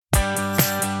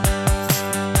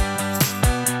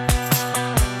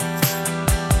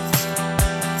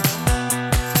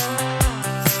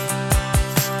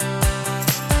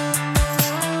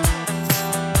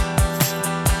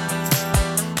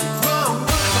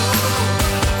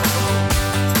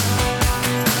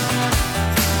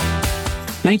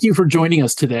Thank you for joining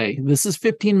us today. This is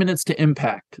 15 Minutes to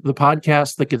Impact, the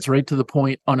podcast that gets right to the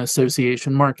point on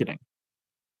association marketing.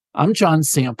 I'm John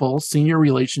Sample, Senior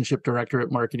Relationship Director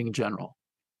at Marketing General.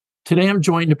 Today I'm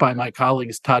joined by my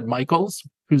colleagues Todd Michaels,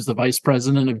 who's the Vice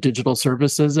President of Digital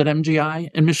Services at MGI,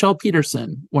 and Michelle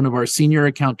Peterson, one of our Senior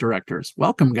Account Directors.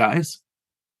 Welcome, guys.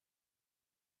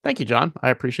 Thank you, John. I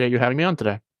appreciate you having me on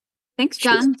today. Thanks,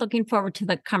 John. Looking forward to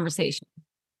the conversation.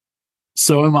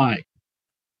 So am I.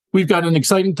 We've got an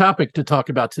exciting topic to talk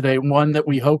about today, one that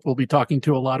we hope we'll be talking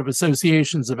to a lot of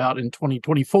associations about in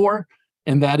 2024,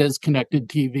 and that is connected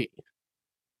TV.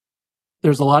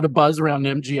 There's a lot of buzz around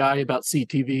MGI about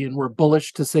CTV, and we're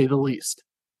bullish to say the least.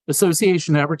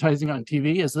 Association advertising on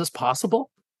TV, is this possible?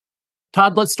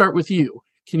 Todd, let's start with you.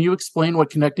 Can you explain what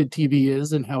connected TV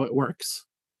is and how it works?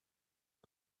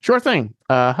 Sure thing.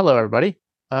 Hello, everybody.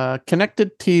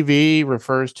 Connected TV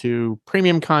refers to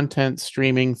premium content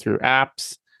streaming through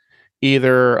apps,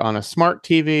 either on a smart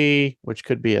TV, which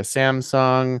could be a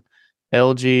Samsung,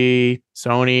 LG,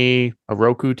 Sony, a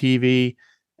Roku TV,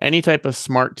 any type of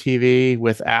smart TV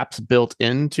with apps built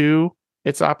into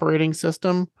its operating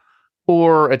system,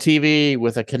 or a TV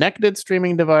with a connected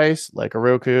streaming device like a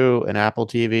Roku, an Apple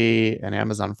TV, an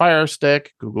Amazon Fire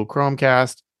Stick, Google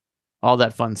Chromecast, all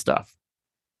that fun stuff.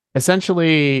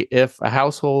 Essentially, if a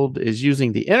household is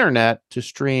using the internet to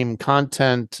stream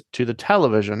content to the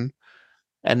television,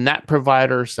 and that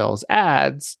provider sells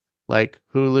ads like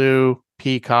Hulu,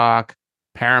 Peacock,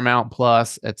 Paramount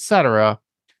Plus, etc.,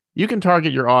 you can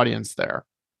target your audience there.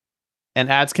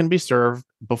 And ads can be served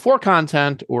before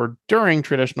content or during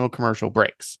traditional commercial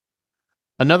breaks.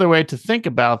 Another way to think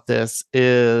about this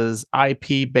is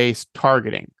IP-based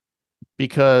targeting,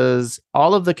 because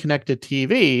all of the connected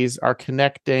TVs are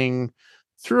connecting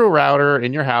through a router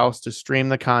in your house to stream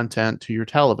the content to your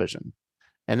television.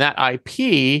 And that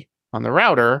IP on the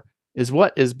router is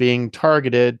what is being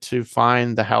targeted to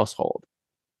find the household.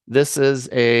 This is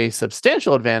a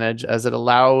substantial advantage as it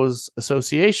allows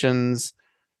associations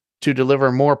to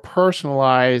deliver more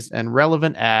personalized and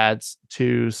relevant ads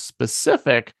to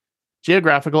specific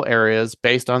geographical areas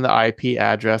based on the IP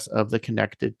address of the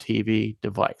connected TV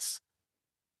device.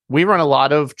 We run a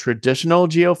lot of traditional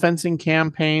geofencing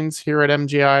campaigns here at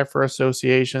MGI for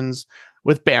associations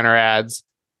with banner ads,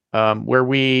 where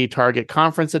we target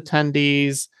conference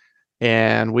attendees,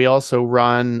 and we also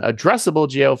run addressable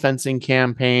geofencing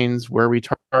campaigns where we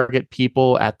target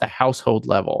people at the household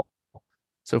level.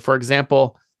 So, for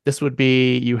example, this would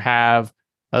be you have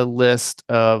a list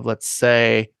of, let's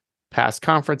say, past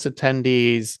conference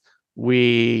attendees.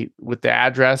 With the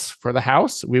address for the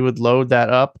house, we would load that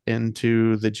up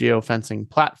into the geofencing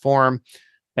platform,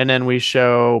 and then we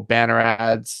show banner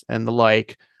ads and the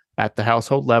like at the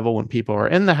household level when people are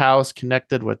in the house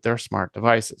connected with their smart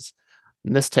devices.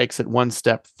 And this takes it one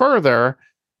step further,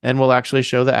 and we'll actually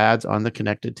show the ads on the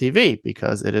connected TV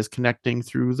because it is connecting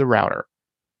through the router.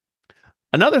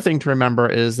 Another thing to remember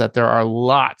is that there are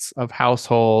lots of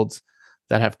households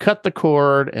that have cut the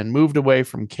cord and moved away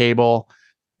from cable,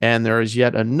 and there is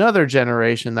yet another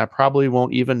generation that probably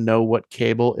won't even know what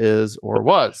cable is or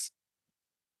was.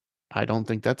 I don't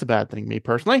think that's a bad thing, me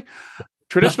personally.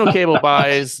 Traditional cable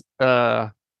buys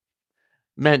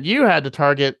meant you had to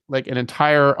target like an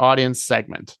entire audience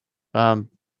segment.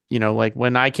 Like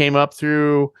when I came up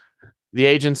through the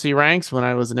agency ranks when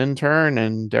I was an intern,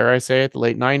 and dare I say it, the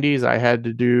late 90s, I had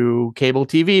to do cable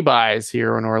TV buys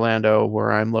here in Orlando,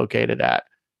 where I'm located at,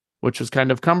 which was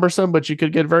kind of cumbersome, but you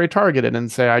could get very targeted and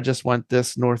say, I just want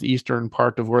this northeastern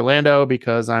part of Orlando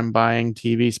because I'm buying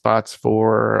TV spots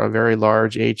for a very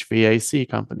large HVAC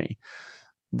company.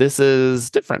 This is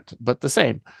different, but the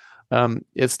same.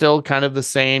 It's still kind of the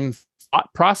same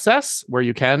thought process where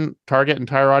you can target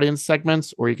entire audience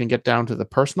segments, or you can get down to the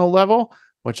personal level,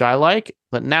 which I like.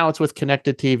 But now it's with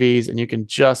connected TVs, and you can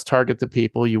just target the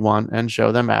people you want and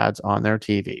show them ads on their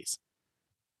TVs.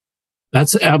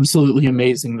 That's absolutely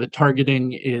amazing. The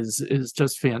targeting is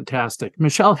just fantastic.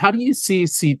 Michelle, how do you see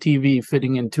CTV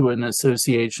fitting into an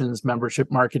association's membership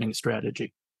marketing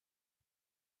strategy?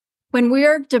 When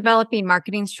we're developing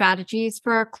marketing strategies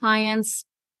for our clients,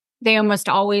 they almost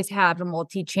always have a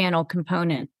multi-channel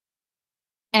component.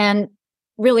 And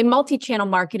really, multi-channel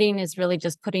marketing is really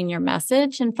just putting your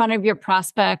message in front of your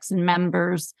prospects and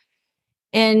members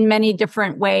in many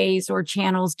different ways or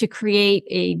channels to create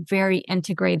a very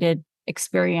integrated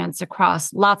experience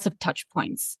across lots of touch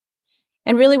points.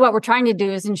 And really what we're trying to do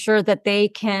is ensure that they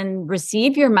can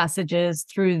receive your messages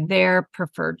through their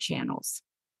preferred channels.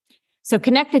 So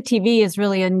connected TV is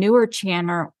really a newer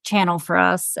channel for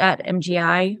us at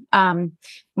MGI. And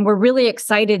we're really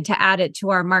excited to add it to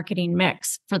our marketing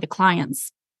mix for the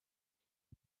clients.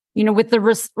 With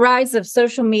the rise of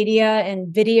social media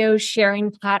and video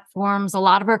sharing platforms, a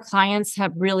lot of our clients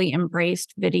have really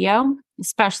embraced video,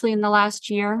 especially in the last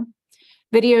year.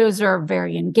 Videos are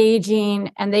very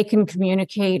engaging and they can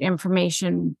communicate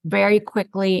information very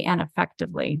quickly and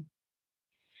effectively.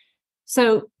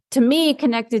 So to me,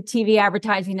 connected TV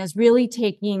advertising is really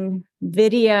taking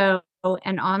video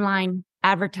and online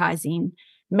advertising,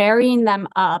 marrying them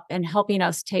up and helping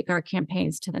us take our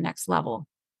campaigns to the next level.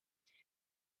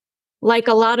 Like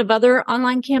a lot of other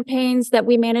online campaigns that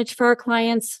we manage for our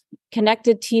clients,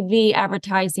 connected TV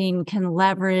advertising can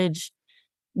leverage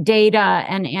data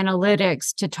and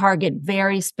analytics to target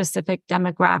very specific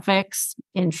demographics,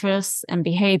 interests, and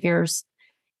behaviors,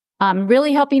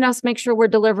 really helping us make sure we're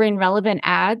delivering relevant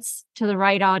ads to the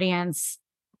right audience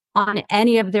on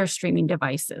any of their streaming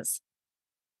devices.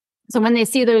 So when they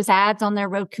see those ads on their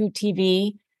Roku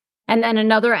TV, and then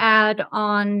another ad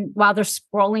on while they're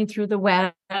scrolling through the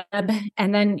web,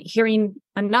 and then hearing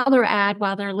another ad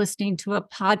while they're listening to a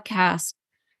podcast,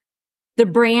 the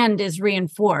brand is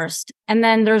reinforced. And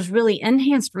then there's really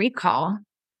enhanced recall,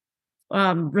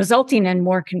 resulting in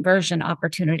more conversion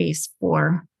opportunities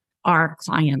for our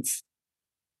clients.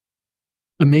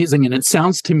 Amazing. And it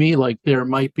sounds to me like there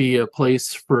might be a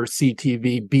place for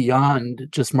CTV beyond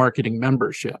just marketing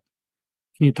membership.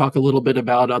 Can you talk a little bit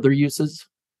about other uses?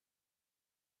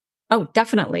 Oh,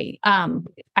 definitely.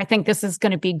 I think this is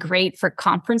going to be great for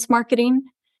conference marketing.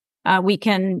 We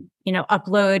can,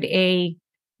 upload a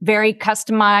very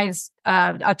customized,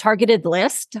 a targeted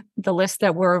list, the list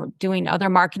that we're doing other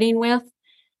marketing with,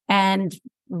 and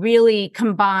really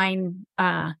combine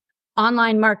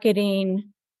online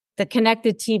marketing, the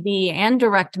connected TV, and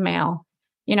direct mail.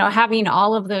 Having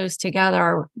all of those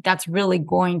together, that's really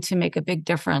going to make a big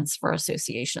difference for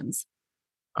associations.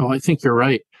 Oh, I think you're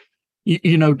right.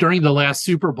 During the last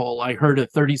Super Bowl, I heard a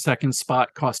 30-second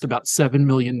spot cost about $7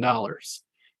 million.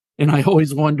 And I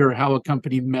always wonder how a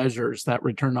company measures that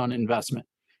return on investment.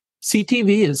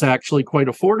 CTV is actually quite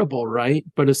affordable, right?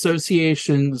 But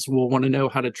associations will want to know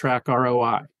how to track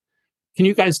ROI. Can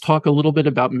you guys talk a little bit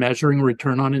about measuring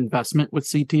return on investment with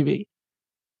CTV?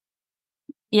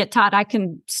 Yeah, Todd, I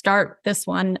can start this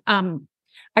one.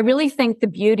 I really think the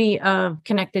beauty of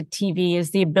connected TV is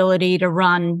the ability to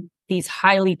run these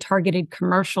highly targeted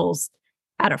commercials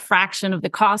at a fraction of the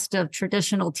cost of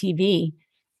traditional TV.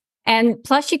 And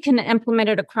plus, you can implement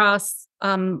it across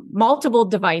multiple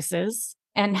devices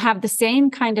and have the same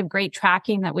kind of great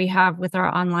tracking that we have with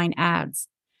our online ads.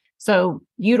 So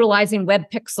utilizing web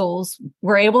pixels,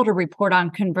 we're able to report on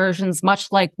conversions much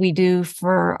like we do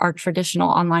for our traditional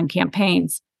online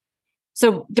campaigns.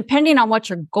 So depending on what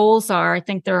your goals are, I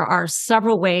think there are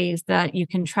several ways that you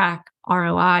can track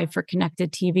ROI for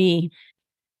connected TV.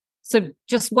 So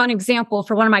just one example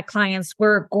for one of my clients,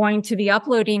 we're going to be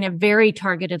uploading a very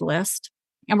targeted list,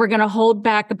 and we're going to hold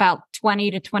back about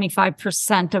 20 to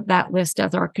 25% of that list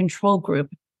as our control group.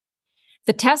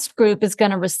 The test group is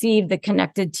going to receive the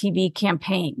connected TV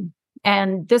campaign.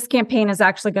 And this campaign is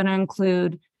actually going to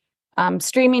include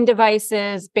streaming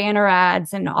devices, banner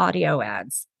ads, and audio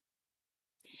ads.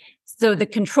 So the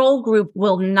control group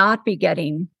will not be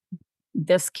getting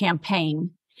this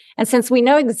campaign. And since we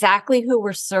know exactly who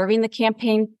we're serving the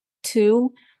campaign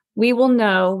to, we will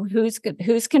know who's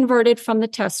converted from the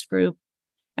test group,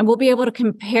 and we'll be able to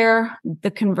compare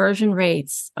the conversion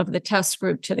rates of the test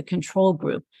group to the control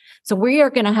group. So we are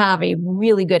going to have a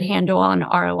really good handle on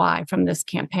ROI from this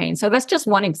campaign. So that's just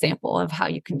one example of how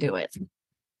you can do it.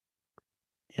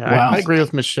 Yeah, wow. I agree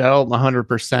with Michelle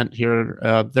 100%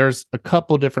 here. There's a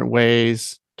couple different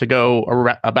ways to go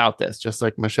about this, just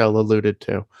like Michelle alluded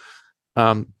to.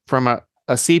 From a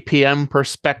CPM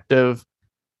perspective,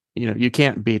 you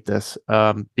can't beat this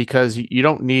because you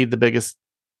don't need the biggest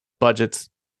budgets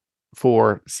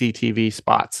for CTV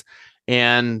spots.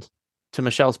 And to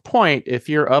Michelle's point, if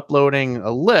you're uploading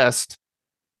a list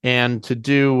and to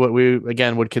do what we,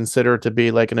 again, would consider to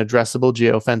be like an addressable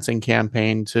geofencing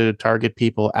campaign to target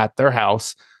people at their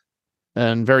house,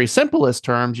 in very simplest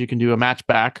terms, you can do a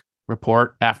matchback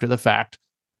report after the fact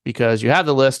because you have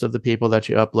the list of the people that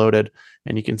you uploaded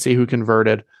and you can see who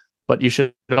converted. But you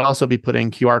should also be putting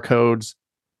QR codes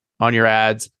on your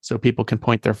ads so people can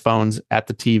point their phones at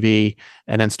the TV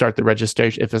and then start the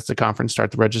registration. If it's a conference,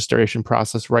 start the registration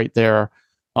process right there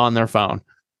on their phone.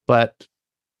 But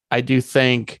I do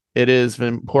think it is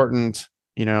important,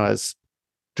 as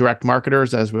direct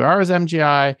marketers, as we are as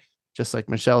MGI, just like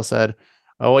Michelle said,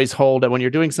 always hold that when you're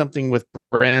doing something with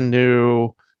brand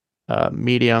new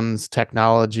mediums,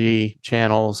 technology,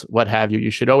 channels, what have you.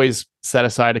 You should always set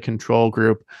aside a control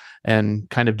group and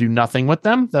kind of do nothing with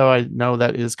them, though I know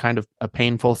that is kind of a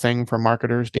painful thing for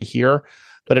marketers to hear,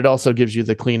 but it also gives you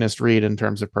the cleanest read in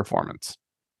terms of performance.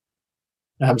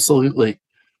 Absolutely.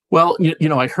 Well,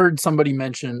 I heard somebody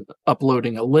mention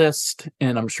uploading a list,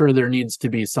 and I'm sure there needs to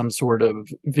be some sort of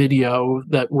video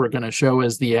that we're going to show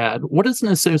as the ad. What does an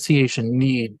association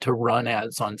need to run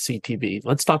ads on CTV?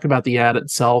 Let's talk about the ad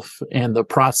itself and the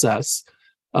process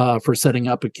for setting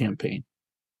up a campaign.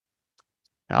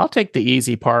 I'll take the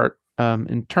easy part.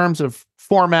 In terms of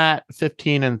format,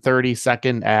 15 and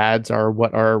 30-second ads are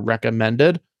what are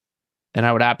recommended, and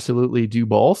I would absolutely do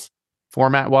both.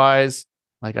 Format-wise,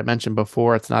 like I mentioned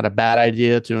before, it's not a bad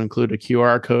idea to include a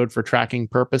QR code for tracking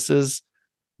purposes.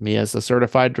 Me as a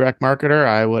certified direct marketer,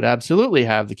 I would absolutely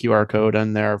have the QR code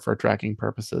in there for tracking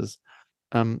purposes.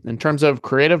 In terms of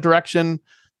creative direction,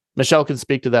 Michelle can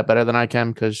speak to that better than I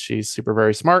can because she's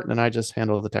very smart and I just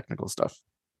handle the technical stuff.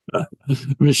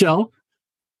 Michelle?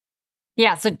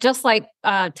 Yeah, so just like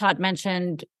Todd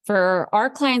mentioned, for our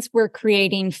clients, we're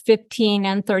creating 15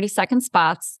 and 30-second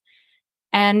spots.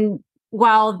 And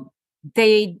while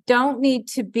they don't need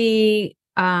to be,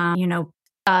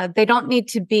 they don't need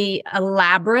to be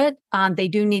elaborate. They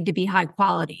do need to be high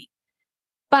quality.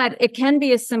 But it can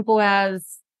be as simple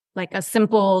as like a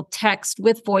simple text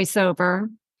with voiceover,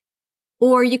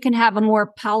 or you can have a more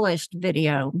polished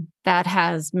video that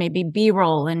has maybe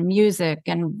B-roll and music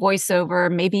and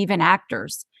voiceover, maybe even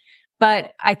actors.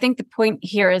 But I think the point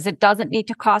here is it doesn't need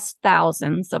to cost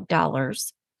thousands of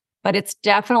dollars, but it's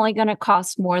definitely going to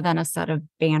cost more than a set of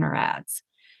banner ads.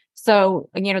 So,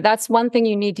 that's one thing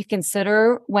you need to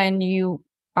consider when you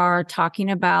are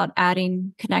talking about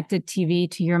adding connected TV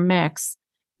to your mix.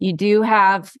 You do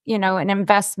have, an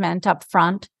investment up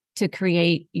front to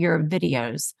create your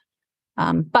videos.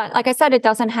 But like I said, it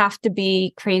doesn't have to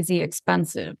be crazy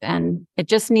expensive, and it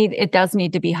does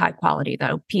need to be high quality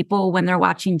though. People, when they're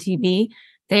watching TV,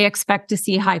 they expect to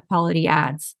see high quality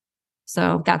ads.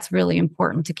 So that's really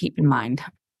important to keep in mind.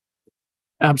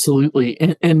 Absolutely.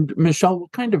 And Michelle,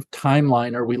 what kind of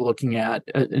timeline are we looking at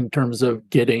in terms of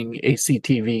getting a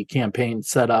CTV campaign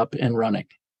set up and running?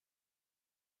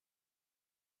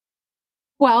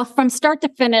 Well, from start to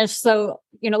finish. So,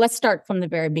 let's start from the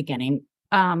very beginning.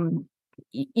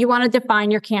 You want to define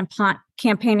your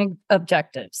campaigning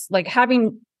objectives, like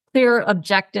having clear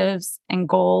objectives and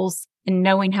goals and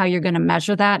knowing how you're going to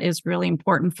measure that is really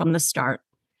important from the start.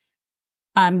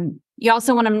 You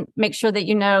also want to make sure that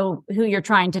you know who you're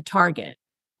trying to target,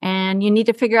 and you need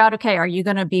to figure out, okay, are you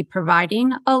going to be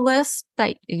providing a list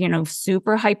that,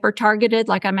 super hyper targeted,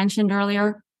 like I mentioned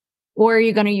earlier, or are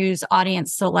you going to use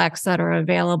audience selects that are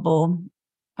available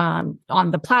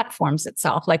on the platforms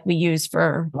itself, like we use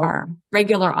for our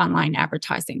regular online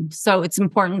advertising? So it's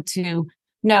important to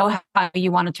know how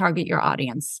you want to target your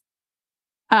audience.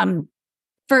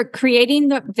 For creating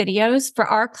the videos for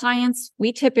our clients,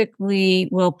 we typically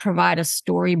will provide a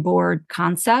storyboard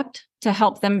concept to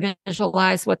help them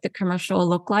visualize what the commercial will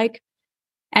look like.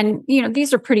 And,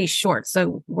 these are pretty short,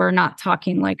 so we're not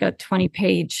talking like a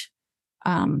 20-page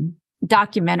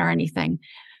document or anything.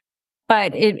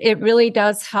 But it really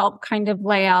does help kind of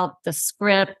lay out the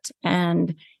script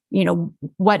and,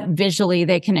 what visually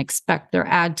they can expect their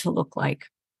ad to look like.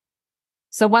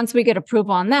 So once we get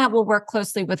approval on that, we'll work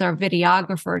closely with our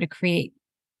videographer to create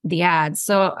the ads.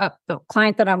 So the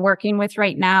client that I'm working with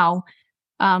right now,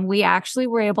 we actually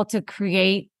were able to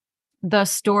create the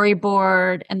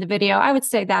storyboard and the video. I would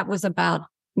say that was about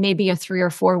maybe a 3 or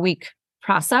 4 week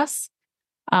process.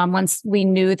 Once we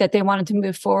knew that they wanted to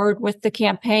move forward with the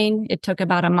campaign, it took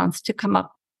about a month to come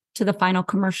up to the final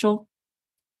commercial.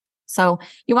 So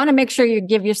you want to make sure you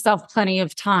give yourself plenty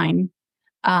of time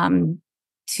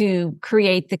to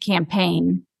create the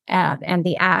campaign and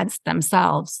the ads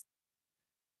themselves.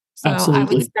 So Absolutely.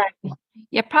 I would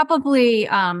say, probably,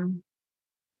 I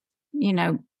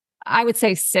would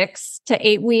say 6 to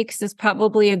 8 weeks is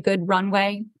probably a good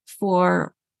runway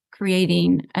for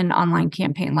creating an online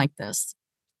campaign like this.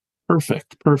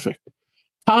 Perfect.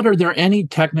 Todd, are there any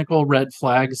technical red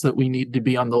flags that we need to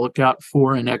be on the lookout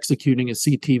for in executing a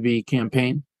CTV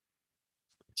campaign?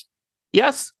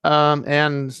 Yes.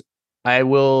 And I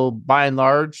will, by and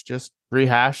large, just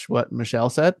rehash what Michelle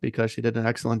said because she did an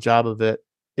excellent job of it.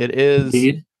 It is,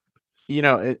 Indeed.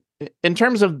 In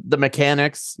terms of the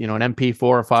mechanics, an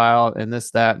MP4 file and this,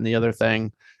 that, and the other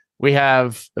thing, we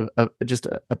have just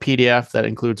a PDF that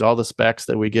includes all the specs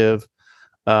that we give.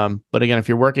 But again, if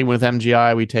you're working with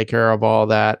MGI, we take care of all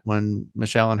that when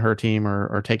Michelle and her team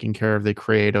are taking care of the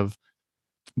creative.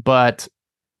 But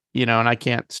and I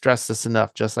can't stress this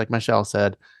enough, just like Michelle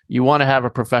said, you want to have a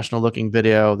professional looking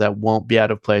video that won't be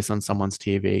out of place on someone's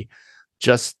TV.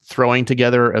 Just throwing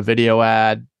together a video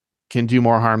ad can do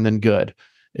more harm than good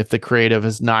if the creative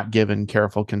is not given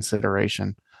careful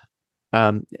consideration.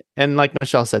 And like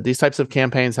Michelle said, these types of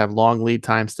campaigns have long lead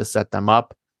times to set them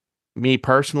up. Me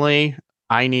personally,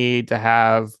 I need to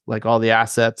have like all the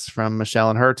assets from Michelle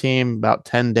and her team about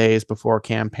 10 days before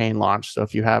campaign launch. So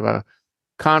if you have a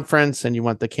conference and you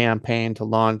want the campaign to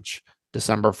launch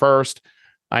December 1st,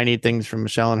 I need things from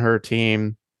Michelle and her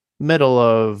team middle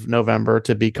of November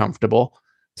to be comfortable,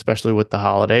 especially with the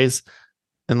holidays.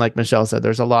 And like Michelle said,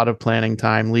 there's a lot of planning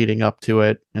time leading up to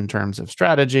it in terms of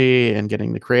strategy and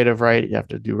getting the creative right. You have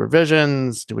to do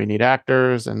revisions. Do we need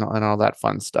actors and all that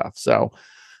fun stuff? So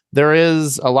there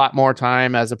is a lot more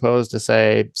time, as opposed to,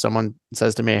 say, someone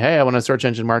says to me, hey, I want a search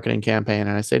engine marketing campaign.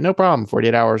 And I say, no problem,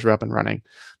 48 hours, we're up and running.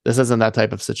 This isn't that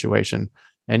type of situation.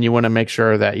 And you want to make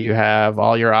sure that you have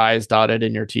all your I's dotted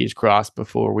and your T's crossed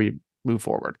before we move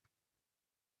forward.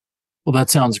 Well, that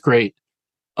sounds great.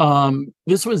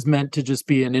 This was meant to just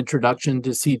be an introduction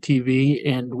to CTV,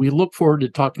 and we look forward to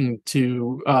talking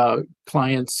to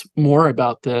clients more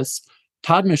about this.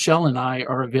 Todd, Michelle, and I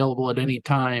are available at any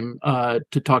time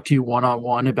to talk to you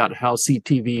one-on-one about how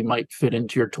CTV might fit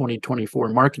into your 2024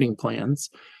 marketing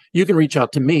plans. You can reach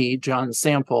out to me, John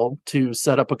Sample, to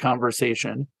set up a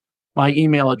conversation. My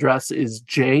email address is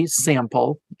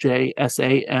jsample,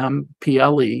 JSAMPLE,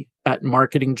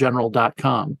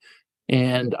 @marketinggeneral.com.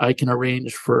 And I can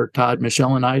arrange for Todd,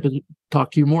 Michelle, and I to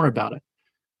talk to you more about it.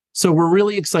 So we're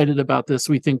really excited about this.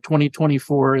 We think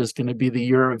 2024 is going to be the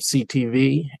year of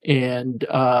CTV, and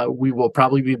we will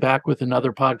probably be back with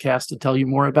another podcast to tell you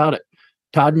more about it.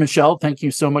 Todd, Michelle, thank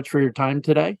you so much for your time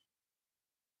today.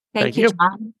 Thank you,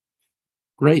 John.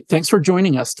 Great. Thanks for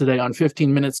joining us today on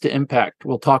 15 Minutes to Impact.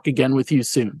 We'll talk again with you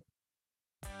soon.